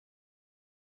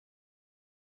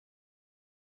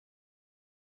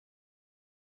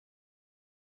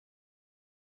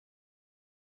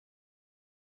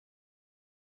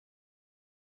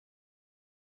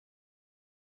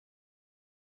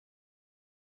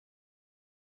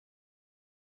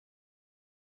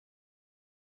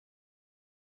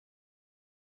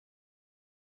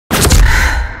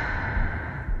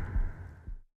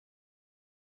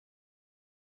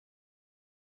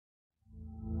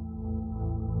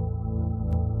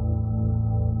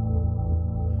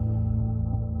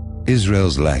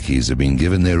Israel's lackeys have been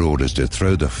given their orders to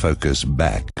throw the focus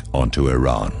back onto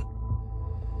Iran.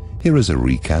 Here is a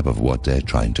recap of what they're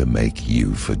trying to make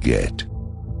you forget.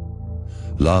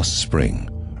 Last spring,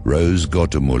 Rose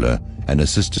Gottemoeller, an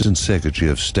Assistant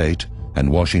Secretary of State and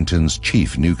Washington's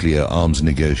chief nuclear arms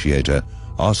negotiator,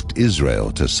 asked Israel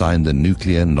to sign the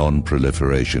Nuclear Non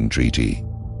Proliferation Treaty.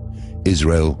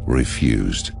 Israel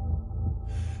refused.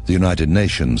 The United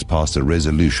Nations passed a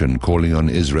resolution calling on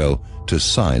Israel to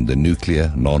sign the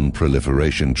Nuclear Non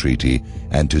Proliferation Treaty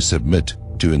and to submit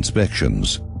to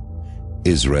inspections.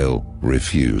 Israel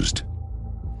refused.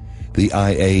 The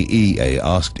IAEA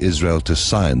asked Israel to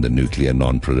sign the Nuclear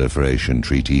Non Proliferation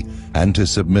Treaty and to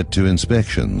submit to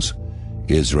inspections.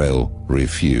 Israel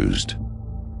refused.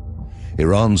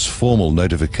 Iran's formal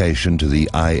notification to the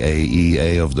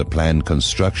IAEA of the planned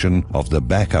construction of the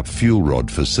backup fuel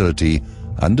rod facility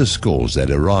underscores that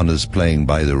Iran is playing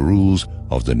by the rules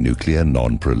of the Nuclear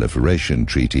Non-Proliferation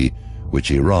Treaty,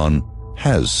 which Iran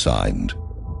has signed.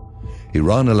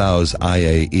 Iran allows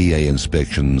IAEA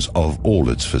inspections of all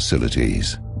its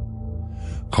facilities.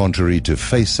 Contrary to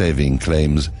face-saving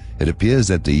claims, it appears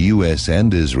that the US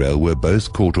and Israel were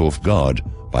both caught off guard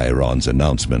by Iran's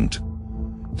announcement.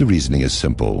 The reasoning is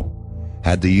simple.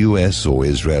 Had the US or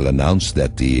Israel announced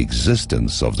that the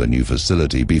existence of the new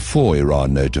facility before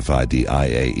Iran notified the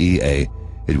IAEA,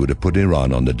 it would have put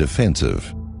Iran on the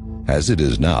defensive. As it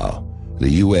is now,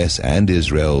 the US and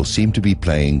Israel seem to be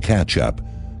playing catch-up,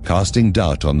 casting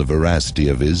doubt on the veracity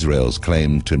of Israel's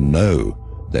claim to know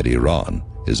that Iran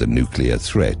is a nuclear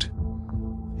threat.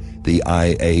 The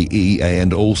IAEA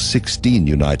and all 16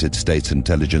 United States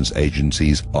intelligence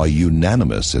agencies are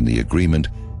unanimous in the agreement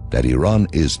that Iran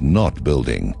is not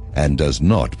building and does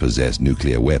not possess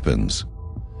nuclear weapons.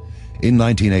 In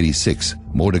 1986,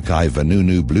 Mordecai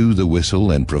Vanunu blew the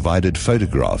whistle and provided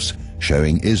photographs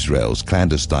showing Israel's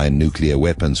clandestine nuclear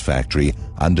weapons factory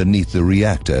underneath the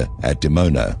reactor at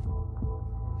DIMONA.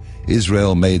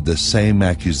 Israel made the same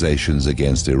accusations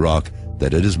against Iraq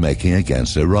that it is making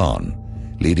against Iran,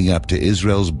 leading up to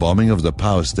Israel's bombing of the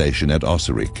power station at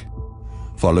Osirak.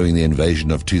 Following the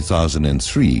invasion of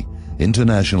 2003,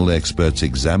 international experts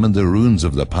examined the ruins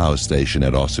of the power station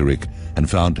at Osirak and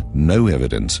found no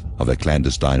evidence of a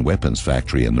clandestine weapons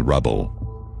factory in the rubble.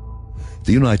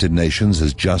 The United Nations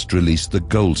has just released the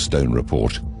Goldstone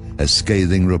Report, a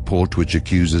scathing report which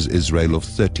accuses Israel of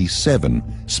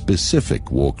 37 specific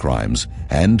war crimes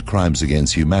and crimes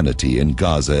against humanity in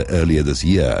Gaza earlier this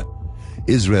year.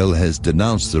 Israel has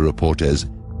denounced the report as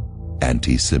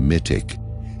anti-Semitic,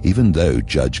 even though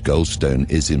Judge Goldstone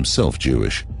is himself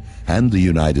Jewish, and the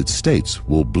United States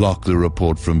will block the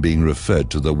report from being referred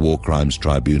to the War Crimes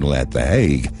Tribunal at The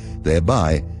Hague,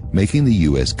 thereby making the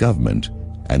US government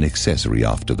an accessory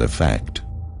after the fact.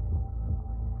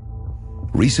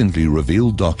 Recently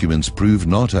revealed documents prove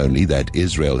not only that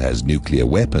Israel has nuclear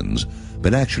weapons,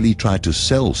 but actually tried to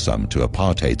sell some to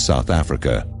apartheid South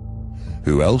Africa.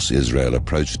 Who else Israel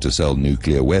approached to sell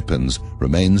nuclear weapons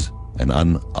remains an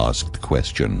unasked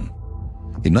question.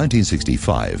 In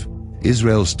 1965,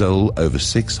 Israel stole over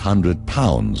 600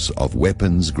 pounds of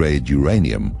weapons-grade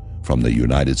uranium from the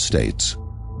United States.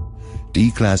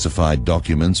 Declassified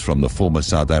documents from the former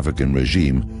South African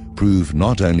regime prove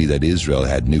not only that Israel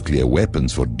had nuclear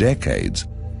weapons for decades,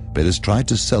 but has tried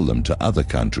to sell them to other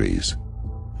countries.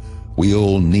 We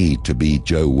all need to be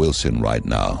Joe Wilson right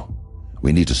now.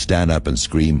 We need to stand up and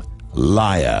scream,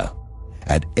 "Liar!"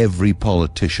 at every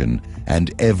politician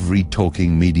and every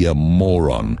talking media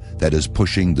moron that is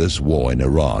pushing this war in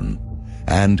Iran.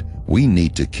 And we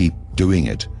need to keep doing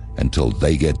it until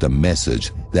they get the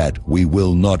message that we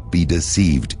will not be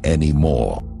deceived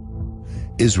anymore.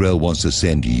 Israel wants to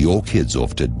send your kids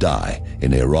off to die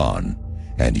in Iran,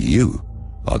 and you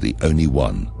are the only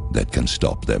one that can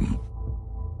stop them.